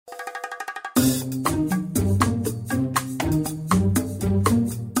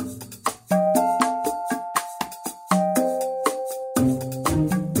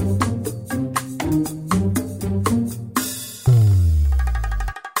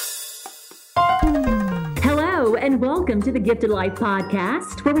and welcome to the Gifted Life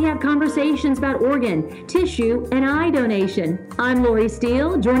Podcast, where we have conversations about organ, tissue, and eye donation. I'm Lori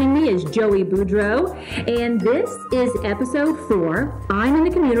Steele. Joining me is Joey Boudreau, and this is episode 4. I'm in the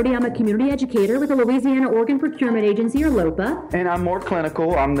community. I'm a community educator with the Louisiana Organ Procurement Agency, or LOPA. And I'm more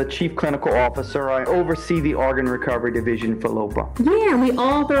clinical. I'm the Chief Clinical Officer. I oversee the Organ Recovery Division for LOPA. Yeah, we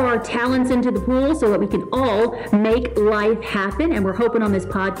all throw our talents into the pool so that we can all make life happen, and we're hoping on this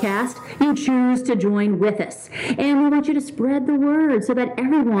podcast you choose to join with us. And we want you to spread the word so that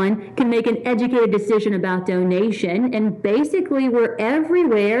everyone can make an educated decision about donation. And basically, we're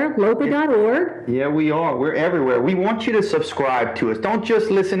everywhere, lopa.org. Yeah, we are. We're everywhere. We want you to subscribe to us. Don't just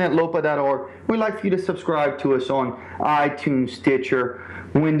listen at lopa.org. We'd like for you to subscribe to us on iTunes, Stitcher,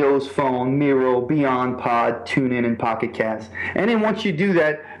 Windows Phone, Miro, Beyond Pod, TuneIn, and Pocket Cast. And then once you do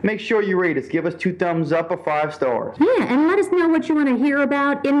that, make sure you rate us. Give us 2 thumbs up or 5 stars. Yeah, and let us know what you want to hear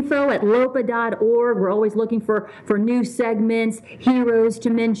about. info@lopa.org. We're always looking for new segments, heroes to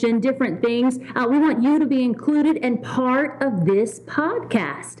mention, different things. We want you to be included and part of this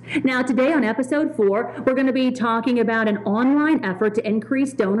podcast. Now, today on episode 4, we're going to be talking about an online effort to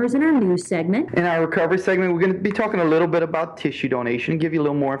increase donors in our news segment. In our recovery segment, we're going to be talking a little bit about tissue donation, give you a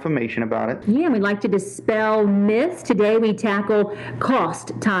little more information about it. Yeah, we'd like to dispel myths. Today we tackle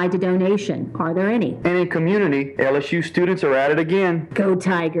cost tied to donation. Are there any? And in community, LSU students are at it again. Go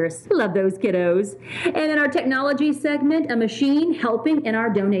Tigers. Love those kiddos. And in our technology segment, a machine helping in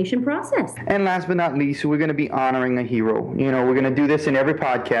our donation process. And last but not least, we're going to be honoring a hero. You know, we're going to do this in every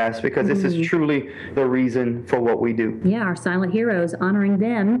podcast because this is truly the reason for what we do. Yeah, our silent heroes, honoring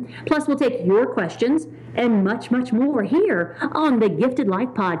them. Plus, we'll take your questions and much, much more here on the Gifted Life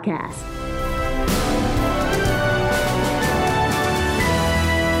Podcast.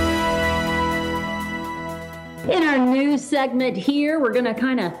 In our news segment here, we're going to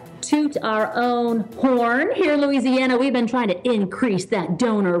kind of toot our own horn. Here in Louisiana, we've been trying to increase that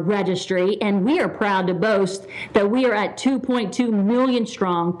donor registry, and we are proud to boast that we are at 2.2 million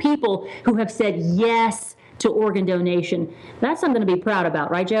strong people who have said yes to organ donation. That's something to be proud about,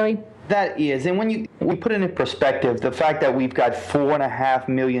 right, Joey? That is, and when we put it in perspective, the fact that we've got 4.5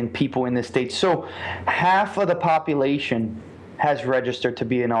 million people in this state, so half of the population has registered to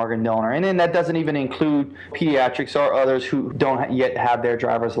be an organ donor. And then that doesn't even include pediatrics or others who don't yet have their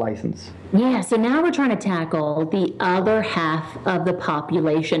driver's license. Yeah, so now we're trying to tackle the other half of the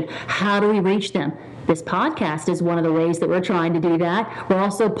population. How do we reach them? This podcast is one of the ways that we're trying to do that. We're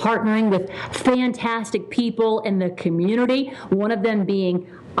also partnering with fantastic people in the community, one of them being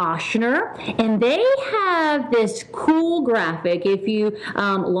Ochsner, and they have this cool graphic. If you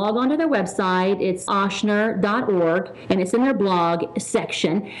log onto their website, it's ochsner.org, and it's in their blog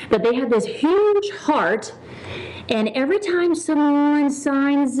section, but they have this huge heart, and every time someone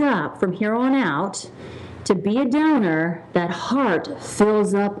signs up from here on out to be a donor, that heart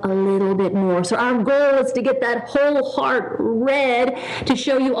fills up a little bit more. So our goal is to get that whole heart red to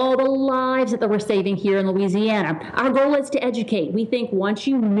show you all the lives that we're saving here in Louisiana. Our goal is to educate. We think once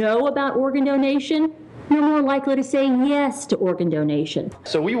you know about organ donation, you're more likely to say yes to organ donation.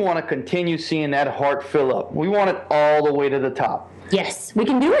 So we want to continue seeing that heart fill up. We want it all the way to the top. Yes, we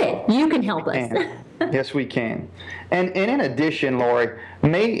can do it. You can help us. Yes, we can. And in addition, Lori,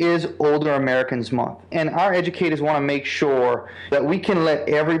 May is Older Americans Month, and our educators want to make sure that we can let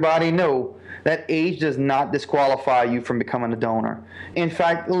everybody know that age does not disqualify you from becoming a donor. In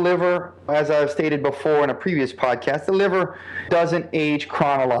fact, the liver, as I've stated before in a previous podcast, the liver doesn't age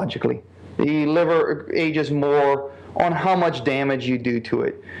chronologically. The liver ages more on how much damage you do to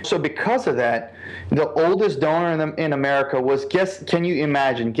it. So because of that, the oldest donor in America was, can you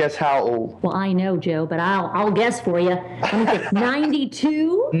imagine, guess how old? Well, I know, Joe, but I'll guess for you. Let me think,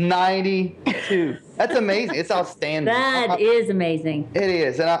 92? 92. That's amazing. It's outstanding. That is amazing. It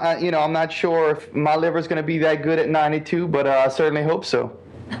is. And I'm not sure if my liver's going to be that good at 92, but I certainly hope so.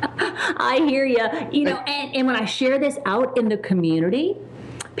 I hear you. And when I share this out in the community,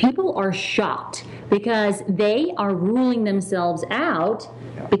 people are shocked because they are ruling themselves out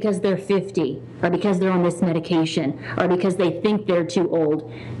because they're 50 or because they're on this medication or because they think they're too old.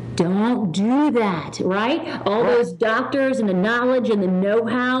 Don't do that, right? All those doctors and the knowledge and the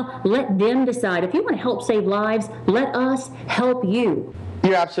know-how, let them decide. If you want to help save lives, let us help you.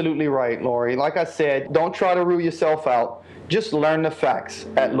 You're absolutely right, Lori. Like I said, don't try to rule yourself out. Just learn the facts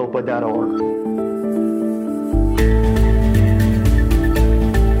at lopa.org.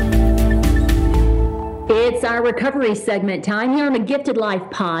 It's our recovery segment time here on the Gifted Life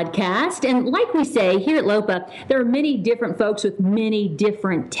Podcast. And like we say, here at LOPA, there are many different folks with many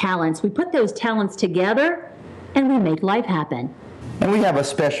different talents. We put those talents together and we make life happen. And we have a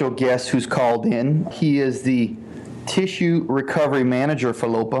special guest who's called in. He is the tissue recovery manager for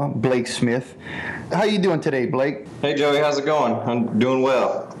LOPA, Blake Smith. How you doing today, Blake? Hey, Joey, how's it going? I'm doing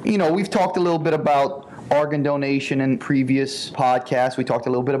well. You know, we've talked a little bit about organ donation in previous podcasts. We talked a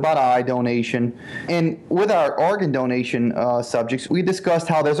little bit about eye donation. And with our organ donation subjects, we discussed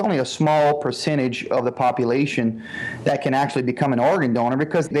how there's only a small percentage of the population that can actually become an organ donor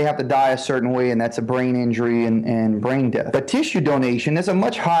because they have to die a certain way, and that's a brain injury and brain death. But tissue donation, there's a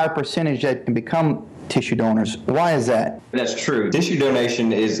much higher percentage that can become tissue donors. Why is that? That's true. Tissue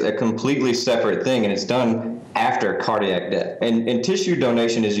donation is a completely separate thing, and it's done after cardiac death. And tissue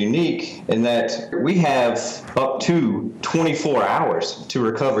donation is unique in that we have up to 24 hours to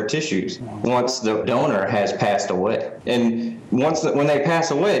recover tissues once the donor has passed away. And when they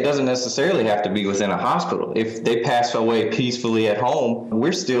pass away, it doesn't necessarily have to be within a hospital. If they pass away peacefully at home,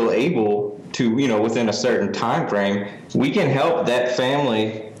 we're still able to, within a certain time frame, we can help that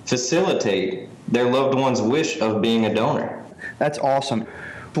family facilitate their loved one's wish of being a donor. That's awesome.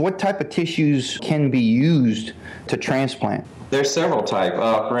 What type of tissues can be used to transplant? There's several types.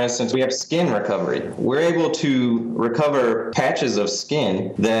 For instance, we have skin recovery. We're able to recover patches of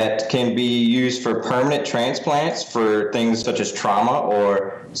skin that can be used for permanent transplants for things such as trauma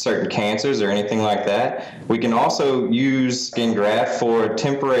or certain cancers or anything like that. We can also use skin graft for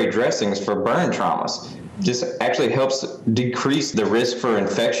temporary dressings for burn traumas. This actually helps decrease the risk for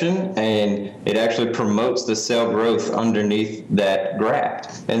infection, and it actually promotes the cell growth underneath that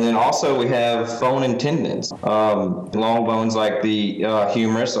graft. And then also we have bone and tendons, long bones like the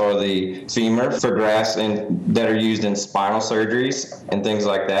humerus or the femur for grafts that are used in spinal surgeries and things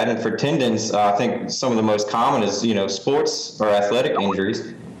like that. And for tendons, I think some of the most common is, sports or athletic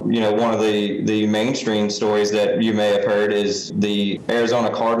injuries. One of the mainstream stories that you may have heard is the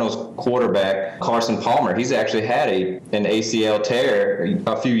Arizona Cardinals quarterback, Carson Palmer. He's actually had an ACL tear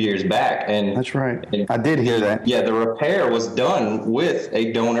a few years back. And that's right. I did hear that. Yeah, the repair was done with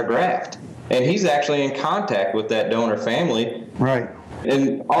a donor graft. And he's actually in contact with that donor family. Right.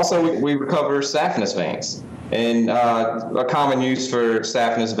 And also we recover saphenous veins. And a common use for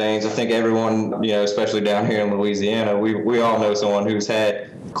saphenous veins, I think everyone, especially down here in Louisiana, we all know someone who's had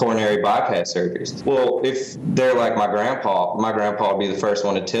coronary bypass surgeries. Well, if they're like my grandpa would be the first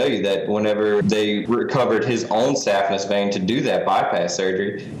one to tell you that whenever they recovered his own saphenous vein to do that bypass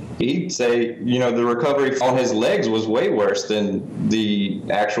surgery, he'd say, the recovery on his legs was way worse than the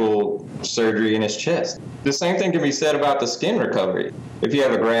actual surgery in his chest. The same thing can be said about the skin recovery. If you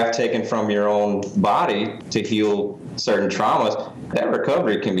have a graft taken from your own body to heal certain traumas, that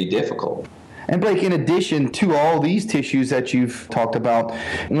recovery can be difficult. And Blake, in addition to all these tissues that you've talked about,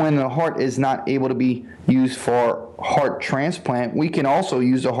 when the heart is not able to be used for heart transplant, we can also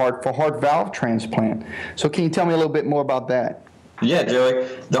use the heart for heart valve transplant. So can you tell me a little bit more about that? Yeah, Joey.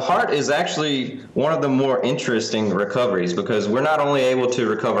 The heart is actually one of the more interesting recoveries because we're not only able to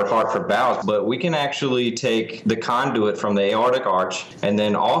recover heart for valves, but we can actually take the conduit from the aortic arch, and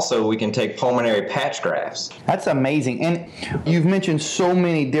then also we can take pulmonary patch grafts. That's amazing. And you've mentioned so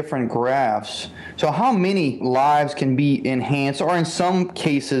many different grafts. So how many lives can be enhanced or in some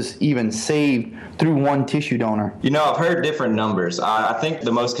cases even saved through one tissue donor? I've heard different numbers. I think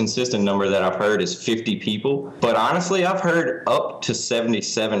the most consistent number that I've heard is 50 people. But honestly, I've heard up to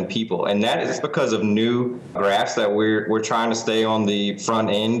 77 people. And that is because of new grafts that we're trying to stay on the front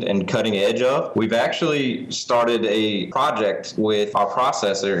end and cutting edge of. We've actually started a project with our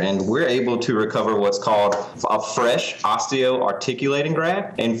processor, and we're able to recover what's called a fresh osteoarticulating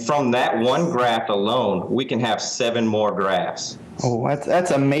graft. And from that one graft alone, we can have 7 more grafts. Oh,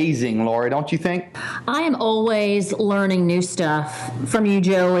 that's amazing, Lori, don't you think? I am always learning new stuff from you,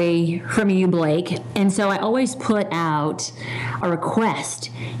 Joey, from you, Blake. And so I always put out a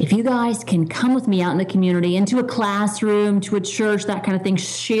request. If you guys can come with me out in the community, into a classroom, to a church, that kind of thing,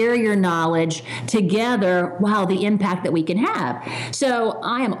 share your knowledge together, wow, the impact that we can have. So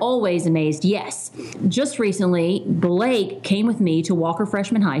I am always amazed. Yes, just recently, Blake came with me to Walker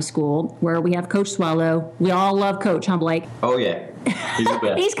Freshman High School, where we have Coach Swallow. We all love Coach, huh, Blake? Oh, yeah. He's the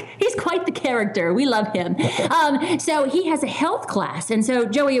best. He's quite the character. We love him. So he has a health class. And so,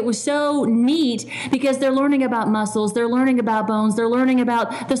 Joey, it was so neat because they're learning about muscles, they're learning about bones, they're learning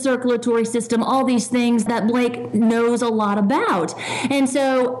about the circulatory system, all these things that Blake knows a lot about. And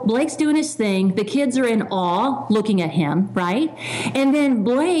so Blake's doing his thing. The kids are in awe looking at him, right? And then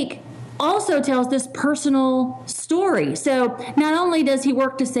Blake also tells this personal story. So not only does he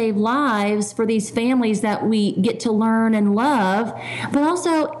work to save lives for these families that we get to learn and love, but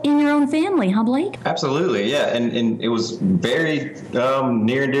also in your own family, huh, Blake? Absolutely, yeah. And it was very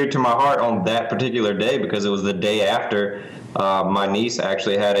near and dear to my heart on that particular day because it was the day after my niece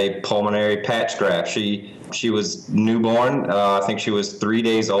actually had a pulmonary patch graft. She She was newborn. I think she was 3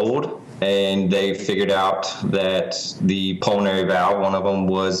 days old. And they figured out that the pulmonary valve, one of them,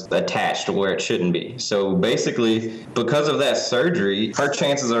 was attached to where it shouldn't be. So basically, because of that surgery, her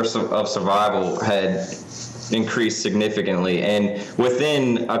chances of survival had increased significantly. And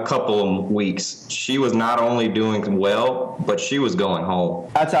within a couple of weeks, she was not only doing well, but she was going home.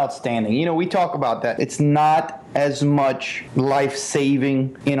 That's outstanding. You know, we talk about that. It's not as much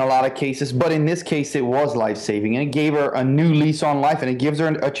life-saving in a lot of cases, but in this case it was life-saving, and it gave her a new lease on life, and it gives her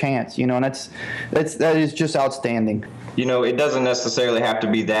a chance, you know, and that is just outstanding. You know, it doesn't necessarily have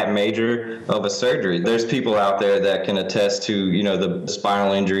to be that major of a surgery. There's people out there that can attest to, you know, the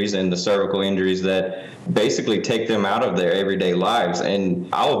spinal injuries and the cervical injuries that basically take them out of their everyday lives. And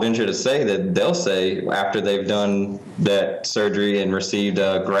I'll venture to say that they'll say after they've done that surgery and received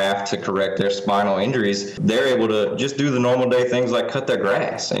a graft to correct their spinal injuries, they're able to just do the normal day things like cut their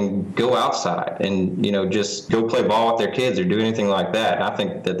grass and go outside and, you know, just go play ball with their kids or do anything like that. And I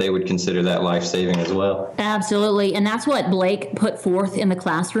think that they would consider that life-saving as well. Absolutely. And that's what Blake put forth in the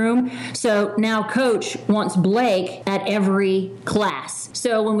classroom. So now Coach wants Blake at every class.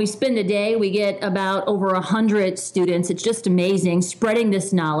 So when we spend a day, we get about over 100 students. It's just amazing spreading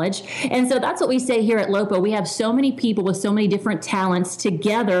this knowledge. And so that's what we say here at LOPA. We have so many people with so many different talents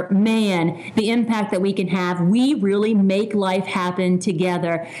together. Man, the impact that we can have, we really make life happen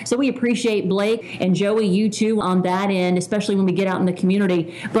together. So we appreciate Blake and Joey, you too, on that end, especially when we get out in the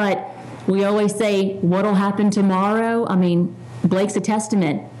community. But we always say, what'll happen tomorrow? I mean, Blake's a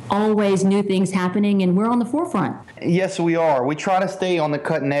testament. Always new things happening, and we're on the forefront. Yes, we are. We try to stay on the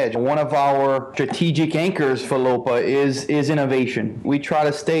cutting edge. One of our strategic anchors for LOPA is innovation. We try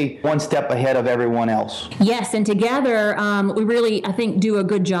to stay one step ahead of everyone else. Yes, and together, we really, I think, do a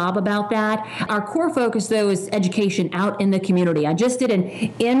good job about that. Our core focus, though, is education out in the community. I just did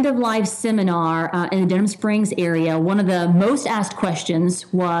an end-of-life seminar in the Denham Springs area. One of the most asked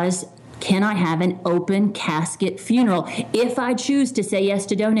questions was, can I have an open casket funeral? If I choose to say yes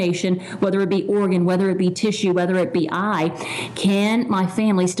to donation, whether it be organ, whether it be tissue, whether it be eye, can my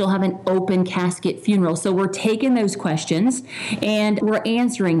family still have an open casket funeral? So we're taking those questions and we're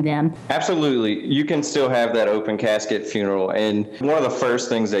answering them. Absolutely. You can still have that open casket funeral. And one of the first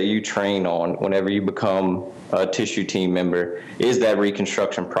things that you train on whenever you become a tissue team member is that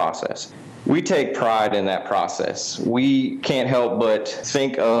reconstruction process. We take pride in that process. We can't help but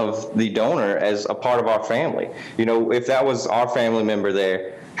think of the donor as a part of our family. You know, if that was our family member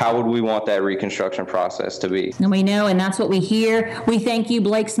there, how would we want that reconstruction process to be? And we know, and that's what we hear. We thank you,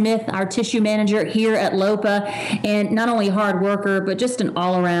 Blake Smith, our tissue manager here at LOPA, and not only a hard worker, but just an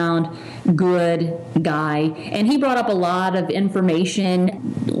all-around good guy. And he brought up a lot of information.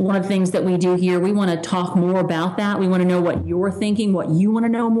 One of the things that we do here, we want to talk more about that. We want to know what you're thinking, what you want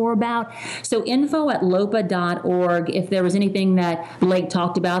to know more about. So info@lopa.org. If there was anything that Blake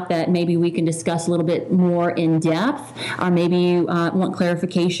talked about that maybe we can discuss a little bit more in depth, or maybe you want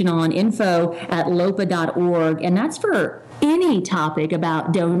clarification on info@lopa.org, and that's for any topic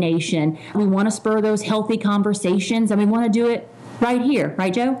about donation. We want to spur those healthy conversations, and we want to do it right here.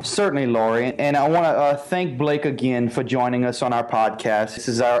 Right, Joe? Certainly, Lori. And I want to thank Blake again for joining us on our podcast. This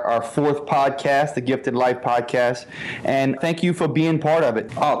is our fourth podcast, the Gifted Life podcast. And thank you for being part of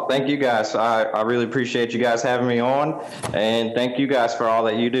it. Oh, thank you guys. I really appreciate you guys having me on. And thank you guys for all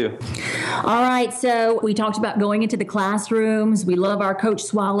that you do. All right. So we talked about going into the classrooms. We love our Coach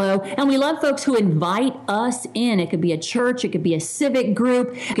Swallow. And we love folks who invite us in. It could be a church. It could be a civic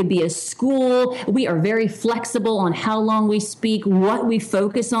group. It could be a school. We are very flexible on how long we speak, what we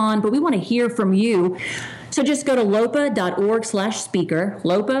focus on, but we want to hear from you. So just go to lopa.org/speaker,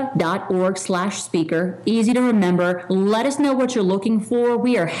 lopa.org/speaker. Easy to remember. Let us know what you're looking for.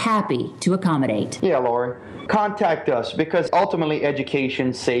 We are happy to accommodate. Yeah, Lori. Contact us because ultimately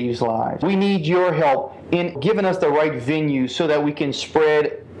education saves lives. We need your help in giving us the right venue so that we can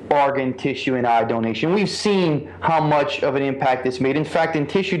spread organ, tissue, and eye donation. We've seen how much of an impact it's made. In fact, in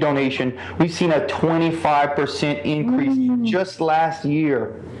tissue donation, we've seen a 25% increase just last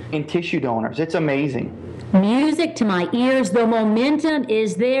year in tissue donors. It's amazing. Music to my ears. The momentum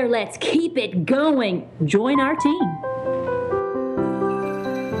is there. Let's keep it going. Join our team.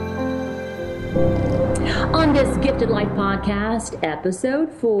 On this Gifted Life podcast,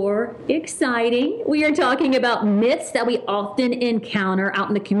 episode 4, exciting. We are talking about myths that we often encounter out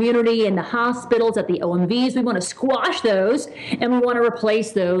in the community, in the hospitals, at the OMVs. We want to squash those, and we want to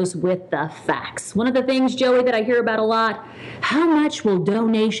replace those with the facts. One of the things, Joey, that I hear about a lot, how much will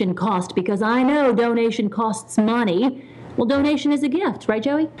donation cost? Because I know donation costs money. Well, donation is a gift, right,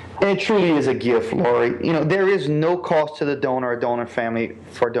 Joey? It truly is a gift, Lori. There is no cost to the donor or donor family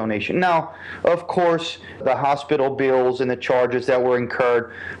for donation. Now, of course, the hospital bills and the charges that were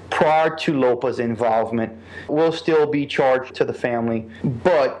incurred prior to LOPA's involvement will still be charged to the family.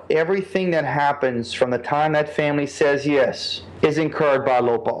 But everything that happens from the time that family says yes is incurred by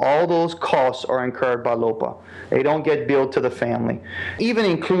LOPA. All those costs are incurred by LOPA. They don't get billed to the family, even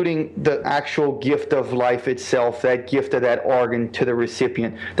including the actual gift of life itself, that gift of that organ to the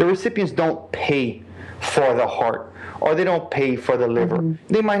recipient. The recipients don't pay for the heart, or they don't pay for the liver.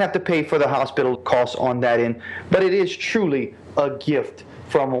 Mm-hmm. They might have to pay for the hospital costs on that end, but it is truly a gift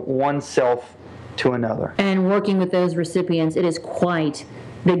from oneself to another. And working with those recipients, it is quite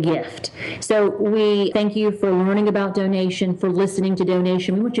the gift. So we thank you for learning about donation, for listening to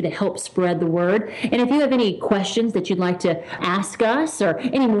donation. We want you to help spread the word. And if you have any questions that you'd like to ask us or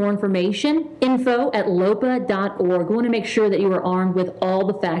any more information, info@lopa.org. We want to make sure that you are armed with all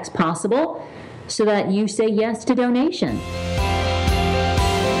the facts possible so that you say yes to donation.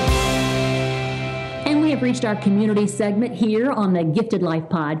 And we have reached our community segment here on the Gifted Life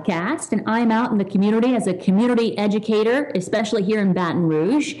podcast. And I'm out in the community as a community educator, especially here in Baton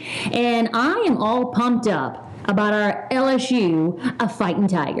Rouge. And I am all pumped up about our LSU Fighting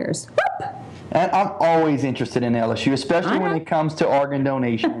Tigers. Whoop! And I'm always interested in LSU, especially when it comes to organ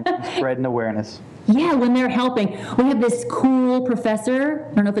donation and spreading awareness. Yeah, when they're helping. We have this cool professor,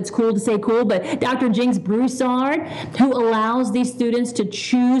 I don't know if it's cool to say cool, but Dr. Jinx Broussard, who allows these students to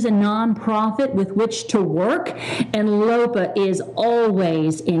choose a nonprofit with which to work, and LOPA is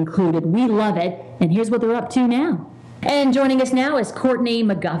always included. We love it, and here's what they're up to now. And joining us now is Courtney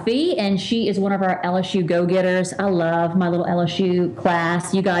McGuffey, and she is one of our LSU go-getters. I love my little LSU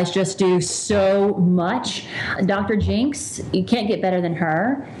class. You guys just do so much. Dr. Jinx, you can't get better than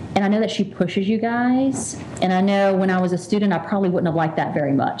her, and I know that she pushes you guys, and I know when I was a student, I probably wouldn't have liked that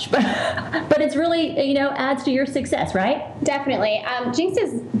very much, but it's really, adds to your success, right? Definitely. Jinx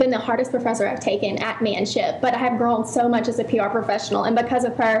has been the hardest professor I've taken at Manship, but I have grown so much as a PR professional, and because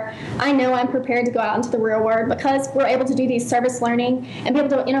of her, I know I'm prepared to go out into the real world because we're able to do these service learning and be able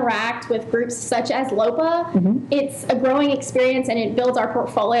to interact with groups such as LOPA. Mm-hmm. It's a growing experience and it builds our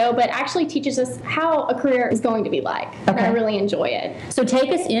portfolio, but actually teaches us how a career is going to be like. Okay. And I really enjoy it. So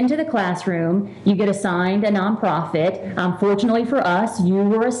take us into the classroom. You get assigned a nonprofit. Fortunately for us, you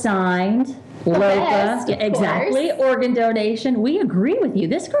were assigned LOPA, exactly, organ donation. We agree with you.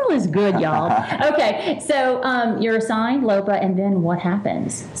 This girl is good, y'all. Okay, so you're assigned LOPA, and then what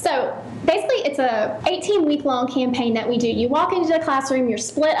happens? So basically, it's a 18-week-long campaign that we do. You walk into the classroom, you're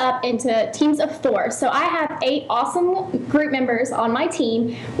split up into teams of 4. So I have 8 awesome group members on my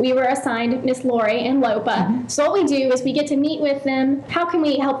team. We were assigned Miss Lori and LOPA. Mm-hmm. So what we do is we get to meet with them. How can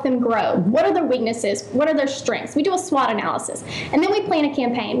we help them grow? What are their weaknesses? What are their strengths? We do a SWOT analysis. And then we plan a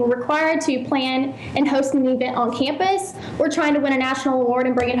campaign. We're required to plan and host an event on campus. We're trying to win a national award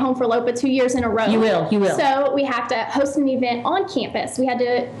and bring it home for LOPA 2 years in a row. You will. So we have to host an event on campus. We had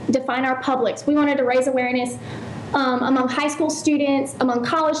to define our publics. We wanted to raise awareness among high school students, among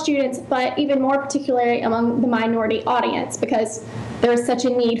college students, but even more particularly among the minority audience because there is such a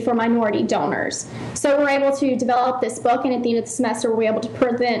need for minority donors. So we're able to develop this book, and at the end of the semester, we're able to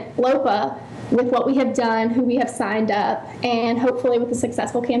present LOPA with what we have done, who we have signed up, and hopefully with a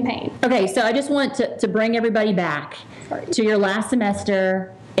successful campaign. Okay, so I just want to bring everybody back to your last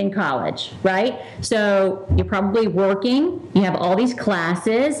semester in college, right? So you're probably working, you have all these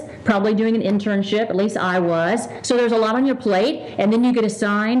classes, probably doing an internship, at least I was. So there's a lot on your plate, and then you get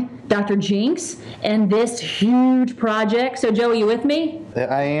assigned Dr. Jinx and this huge project. So Joey, you with me?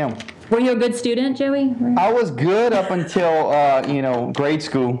 I am. Were you a good student, Joey? I was good up until, grade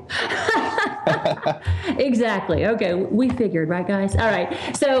school. Exactly. Okay, we figured, right, guys? All right.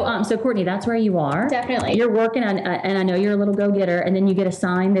 So Courtney, that's where you are. Definitely. You're working on, and I know you're a little go-getter, and then you get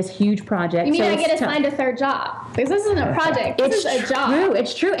assigned this huge project. You mean I get assigned a third job? Because this isn't a project. This is a job.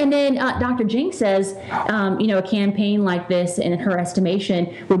 It's true. And then Dr. Jinx says, a campaign like this, in her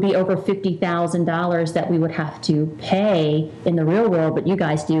estimation, would be over $50,000 that we would have to pay in the real world, but you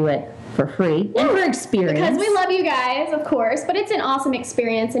guys do it for free and for experience. Because we love you guys, of course, but it's an awesome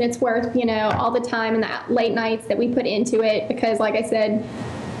experience, and it's worth, all the time and the late nights that we put into it because, like I said,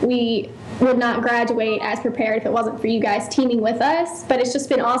 we would not graduate as prepared if it wasn't for you guys teaming with us, but it's just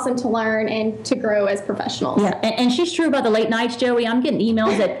been awesome to learn and to grow as professionals. Yeah, and she's true about the late nights, Joey. I'm getting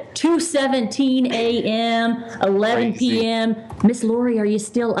emails at 2:17 a.m., 11 p.m., Miss Lori, are you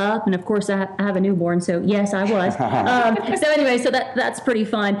still up? And of course, I have a newborn, so yes, I was. So anyway, so that's pretty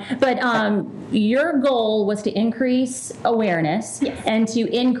fun. But your goal was to increase awareness and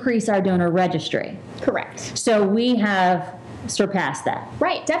to increase our donor registry. Correct. So we have surpass that.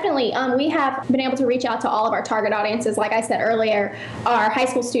 Right, definitely. We have been able to reach out to all of our target audiences, like I said earlier, our high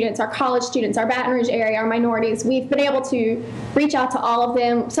school students, our college students, our Baton Rouge area, our minorities. We've been able to reach out to all of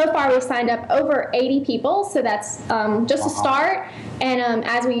them. So far, we've signed up over 80 people, so that's just a start. And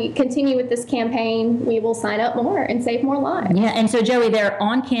as we continue with this campaign, we will sign up more and save more lives. Yeah, and so Joey, they're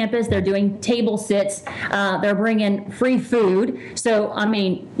on campus, they're doing table sits, they're bringing free food. So, I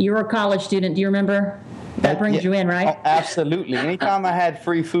mean, you're a college student, do you remember? That brings you in, right? Absolutely. Anytime I had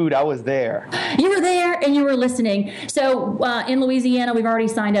free food, I was there. You were there and you were listening. So in Louisiana, we've already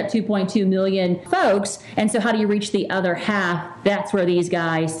signed up 2.2 million folks. And so how do you reach the other half? That's where these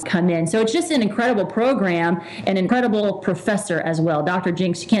guys come in. So it's just an incredible program, an incredible professor as well. Dr.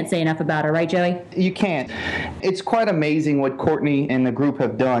 Jinks, you can't say enough about her, right, Joey? You can't. It's quite amazing what Courtney and the group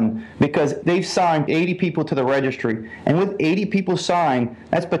have done, because they've signed 80 people to the registry. And with 80 people signed,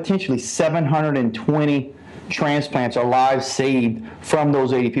 that's potentially 720 transplants or lives saved from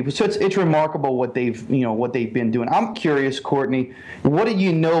those 80 people. So it's remarkable what they've been doing. I'm curious, Courtney, what did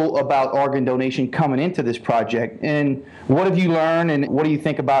you know about organ donation coming into this project, and what have you learned, and what do you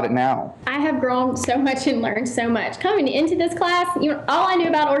think about it now? I have grown so much and learned so much. Coming into this class, all I knew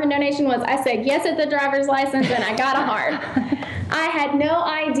about organ donation was I said yes at the driver's license and I got a heart. I had no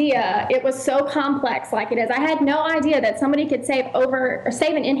idea it was so complex like it is. I had no idea that somebody could save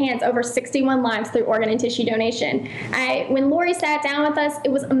and enhance over 61 lives through organ and tissue donation. When Lori sat down with us,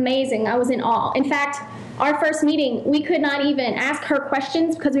 it was amazing. I was in awe. In fact, our first meeting, we could not even ask her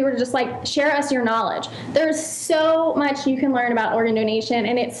questions because we were just like, share us your knowledge. There's so much you can learn about organ donation,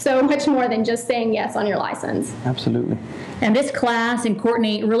 and it's so much more than just saying yes on your license. Absolutely. And this class, and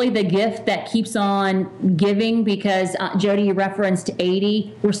Courtney, really the gift that keeps on giving, because Jody, you referenced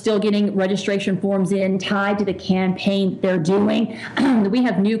 80. We're still getting registration forms in tied to the campaign they're doing. We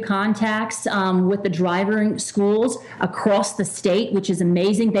have new contacts with the driving schools across the state, which is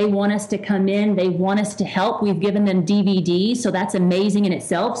amazing. They want us to come in. They want us to help. We've given them DVDs, so that's amazing in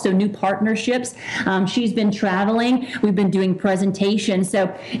itself. So new partnerships. She's been traveling. We've been doing presentations.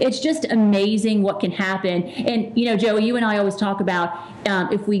 So it's just amazing what can happen. And, Joey, you and I always talk about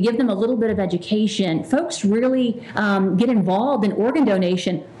if we give them a little bit of education, folks really get involved in organ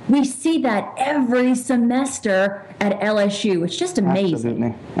donation. We see that every semester at LSU. It's just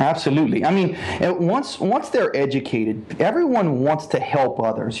amazing. Absolutely. I mean, once they're educated, everyone wants to help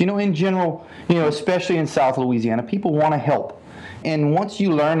others. In general, especially in South Louisiana, people want to help. And once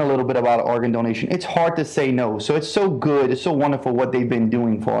you learn a little bit about organ donation, it's hard to say no. So it's so good. It's so wonderful what they've been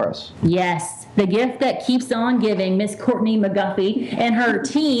doing for us. Yes. The gift that keeps on giving, Miss Courtney McGuffey and her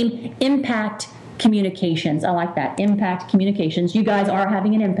team, Impact Communications. I like that. Impact Communications. You guys are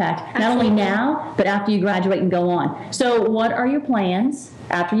having an impact, not only now, but after you graduate and go on. So what are your plans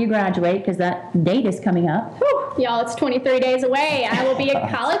after you graduate? Because that date is coming up. Whew. Y'all, it's 23 days away. I will be a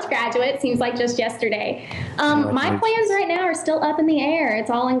college graduate. Seems like just yesterday. My plans right now are still up in the air.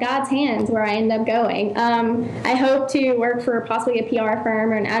 It's all in God's hands where I end up going. I hope to work for possibly a PR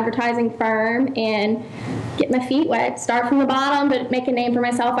firm or an advertising firm and get my feet wet, start from the bottom, but make a name for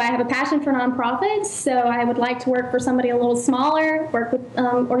myself. I have a passion for nonprofits, so I would like to work for somebody a little smaller, work with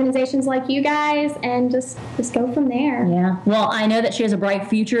organizations like you guys, and just go from there. Yeah. Well, I know that she has a bright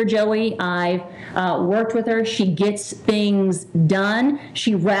future, Joey. I've worked with her. She gets things done.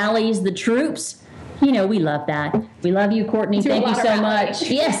 She rallies the troops. We love that. We love you, Courtney. Thank you so much.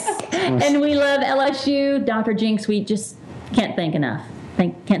 Yes. And we love LSU. Dr. Jinks, we just can't thank enough.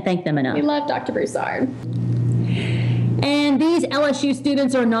 Can't thank them enough. We love Dr. Broussard. And these LSU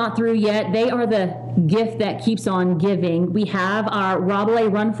students are not through yet. They are the gift that keeps on giving. We have our Rabelais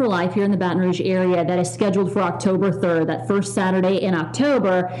Run for Life here in the Baton Rouge area that is scheduled for October 3rd, that first Saturday in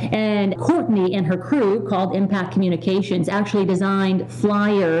October. And Courtney and her crew, called Impact Communications, actually designed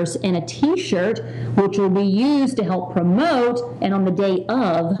flyers and a T-shirt, which will be used to help promote and on the day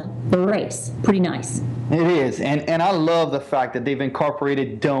of the race. Pretty nice. It is, and I love the fact that they've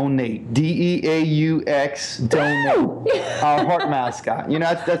incorporated Donate, DEAUX, Donate, our heart mascot.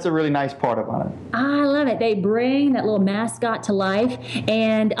 That's a really nice part about it. I love it. They bring that little mascot to life,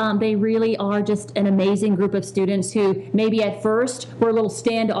 and they really are just an amazing group of students who maybe at first were a little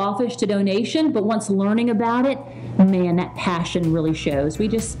standoffish to donation, but once learning about it, man, that passion really shows. We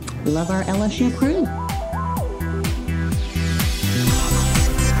just love our LSU crew.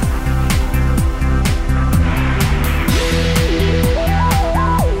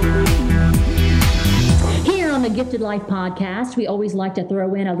 Gifted Life Life podcast, we always like to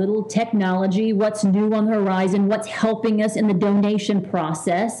throw in a little technology, what's new on the horizon, what's helping us in the donation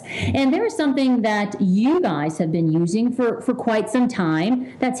process. And there's something that you guys have been using for quite some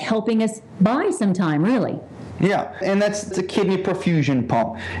time that's helping us buy some time, really. Yeah, and that's the kidney perfusion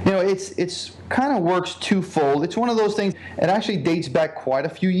pump. You know, it's kind of works twofold. It's one of those things, it actually dates back quite a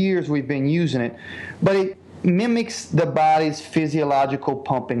few years we've been using it, but it mimics the body's physiological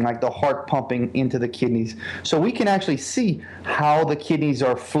pumping, like the heart pumping into the kidneys. So we can actually see how the kidneys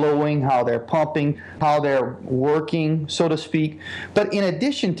are flowing, how they're pumping, how they're working, so to speak. But in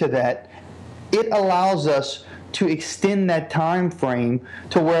addition to that, it allows us to extend that time frame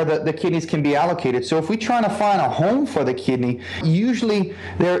to where the kidneys can be allocated. So if we're trying to find a home for the kidney, usually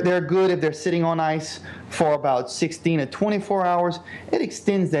they're good if they're sitting on ice for about 16 to 24 hours. It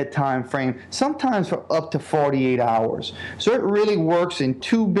extends that time frame, sometimes for up to 48 hours. So it really works in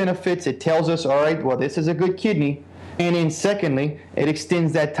two benefits. It tells us, all right, well, this is a good kidney. And then secondly, it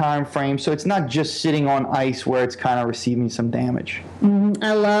extends that time frame, so it's not just sitting on ice where it's kind of receiving some damage.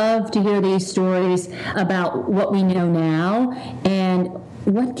 I love to hear these stories about what we know now and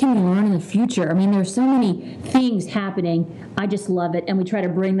what can we learn in the future. I mean, there's so many things happening. I just love it, and we try to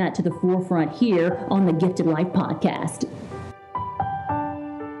bring that to the forefront here on the Gifted Life podcast.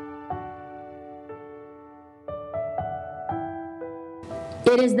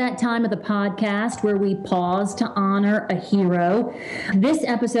 It is that time of the podcast where we pause to honor a hero. This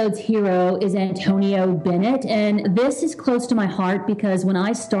episode's hero is Antonio Bennett, and this is close to my heart because when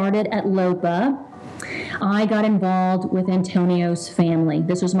I started at LOPA, I got involved with Antonio's family.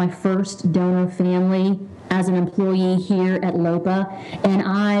 This was my first donor family as an employee here at LOPA, and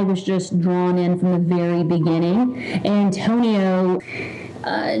I was just drawn in from the very beginning. Antonio,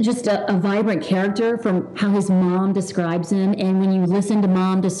 just a vibrant character from how his mom describes him. And when you listen to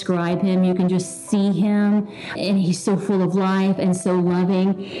Mom describe him, you can just see him. And he's so full of life and so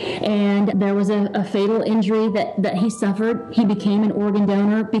loving. And there was a fatal injury that he suffered. He became an organ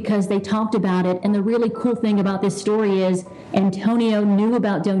donor because they talked about it. And the really cool thing about this story is Antonio knew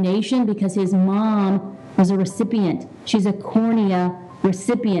about donation because his mom was a recipient. She's a cornea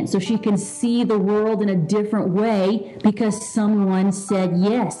recipient, so she can see the world in a different way because someone said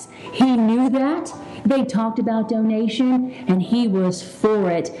yes. He knew that. They talked about donation, and he was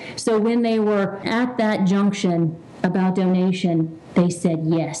for it. So when they were at that junction about donation, they said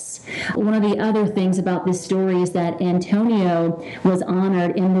yes. One of the other things about this story is that Antonio was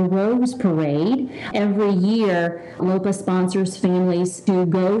honored in the Rose Parade. Every year, LOPA sponsors families to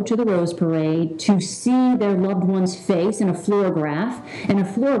go to the Rose Parade to see their loved one's face in a fluorograph. And a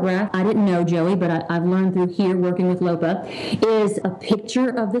fluorograph, I didn't know, Joey, but I've learned through here working with LOPA, is a picture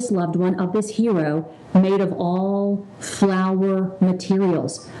of this loved one, of this hero, made of all flower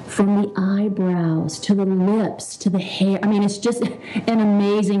materials, from the eyebrows to the lips to the hair. I mean, it's just an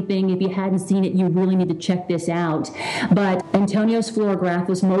amazing thing. If you hadn't seen it, you really need to check this out. But Antonio's fluorograph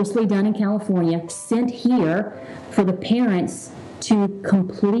was mostly done in California, sent here for the parents to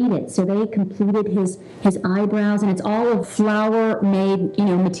complete it. So they completed his eyebrows, and it's all of flower-made,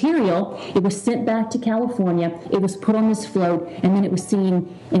 material. It was sent back to California. It was put on this float, and then it was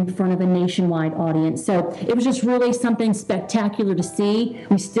seen in front of a nationwide audience. So it was just really something spectacular to see.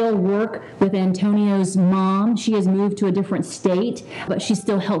 We still work with Antonio's mom. She has moved to a different state, but she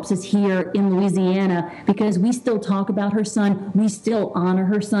still helps us here in Louisiana because we still talk about her son. We still honor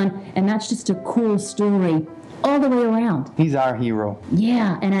her son, and that's just a cool story all the way around. He's our hero.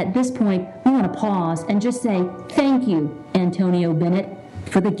 Yeah, and at this point, we want to pause and just say thank you, Antonio Bennett,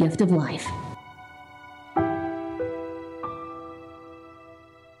 for the gift of life.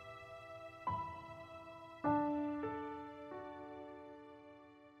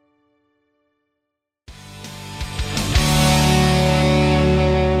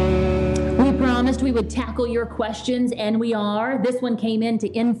 We would tackle your questions, and we are. This one came in to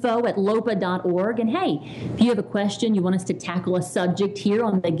info@lopa.org. And hey, if you have a question, you want us to tackle a subject here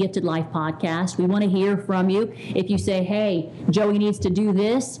on the Gifted Life podcast, we want to hear from you. If you say, hey, Joey needs to do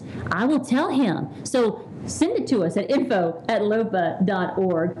this, I will tell him. So send it to us at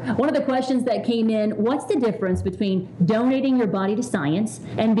info@lopa.org. One of the questions that came in, what's the difference between donating your body to science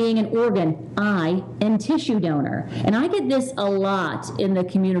and being an organ, eye, and tissue donor? And I get this a lot in the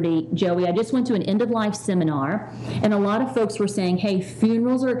community, Joey. I just went to an end-of-life seminar, and a lot of folks were saying, hey,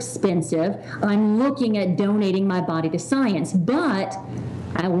 funerals are expensive. I'm looking at donating my body to science, but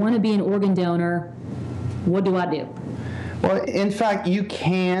I want to be an organ donor. What do I do? Well, in fact, you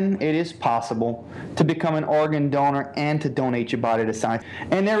can, it is possible to become an organ donor and to donate your body to science.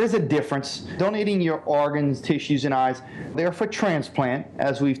 And there is a difference. Donating your organs, tissues, and eyes, they're for transplant,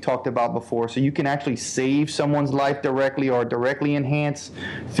 as we've talked about before. So you can actually save someone's life directly or directly enhance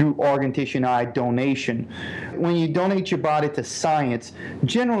through organ, tissue, and eye donation. When you donate your body to science,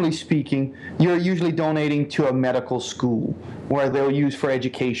 generally speaking, you're usually donating to a medical school where they'll use for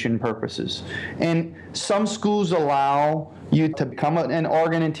education purposes. And some schools allow you to become an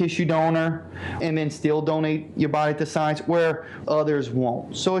organ and tissue donor and then still donate your body to science, where others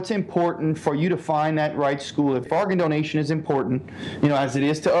won't. So it's important for you to find that right school. If organ donation is important, as it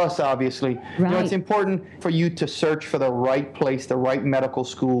is to us, obviously, right. It's important for you to search for the right place, the right medical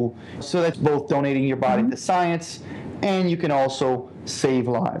school, so that's both donating your body to science and you can also save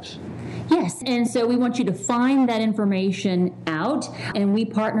lives. Yes, and so we want you to find that information out, and we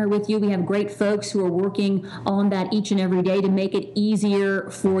partner with you. We have great folks who are working on that each and every day to make it easier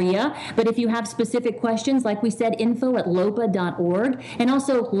for you. But if you have specific questions, like we said, info@lopa.org, and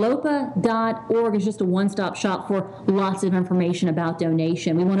also lopa.org is just a one-stop shop for lots of information about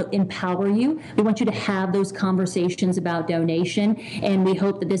donation. We want to empower you. We want you to have those conversations about donation, and we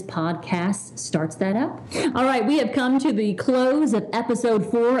hope that this podcast starts that up. All right, we have come to the close of episode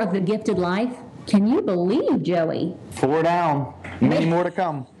 4 of The Gifted Life. Can you believe, Joey? 4 down. Many more to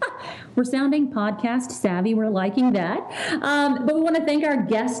come. We're sounding podcast savvy. We're liking that. But we want to thank our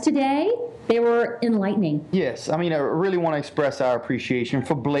guests today. They were enlightening. Yes. I really want to express our appreciation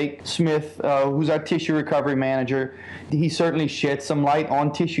for Blake Smith, who's our tissue recovery manager. He certainly shed some light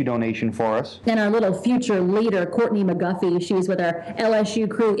on tissue donation for us. And our little future leader, Courtney McGuffey. She's with our LSU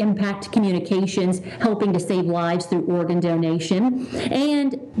crew, Impact Communications, helping to save lives through organ donation.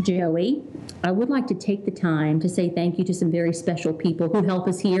 And Joey, I would like to take the time to say thank you to some very special people who help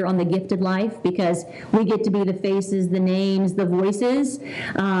us here on The Gifted Life, because we get to be the faces, the names, the voices.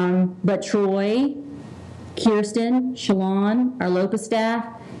 But Troy, Kirsten, Shalon, our LOPA staff,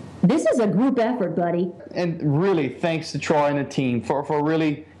 this is a group effort, buddy. And really, thanks to Troy and the team for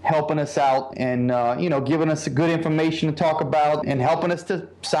really helping us out and, giving us good information to talk about and helping us to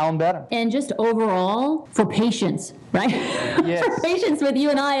sound better. And just overall, for patience, right? Yes. For patience with you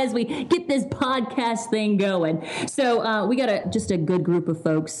and I as we get this podcast thing going. So we got just a good group of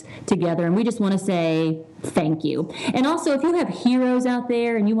folks together, and we just want to say thank you. And also, if you have heroes out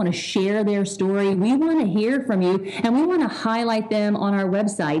there and you want to share their story, we want to hear from you, and we want to highlight them on our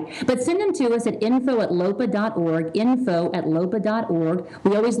website. But send them to us at info@lopa.org, info@lopa.org.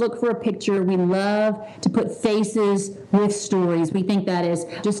 We always look for a picture. We love to put faces with stories. We think that is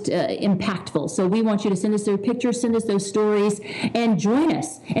just impactful. So we want you to send us their pictures, send us those stories, and join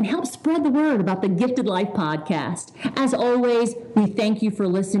us and help spread the word about the Gifted Life podcast. As always, we thank you for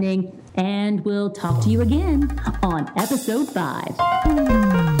listening, and we'll talk to you again on episode 5.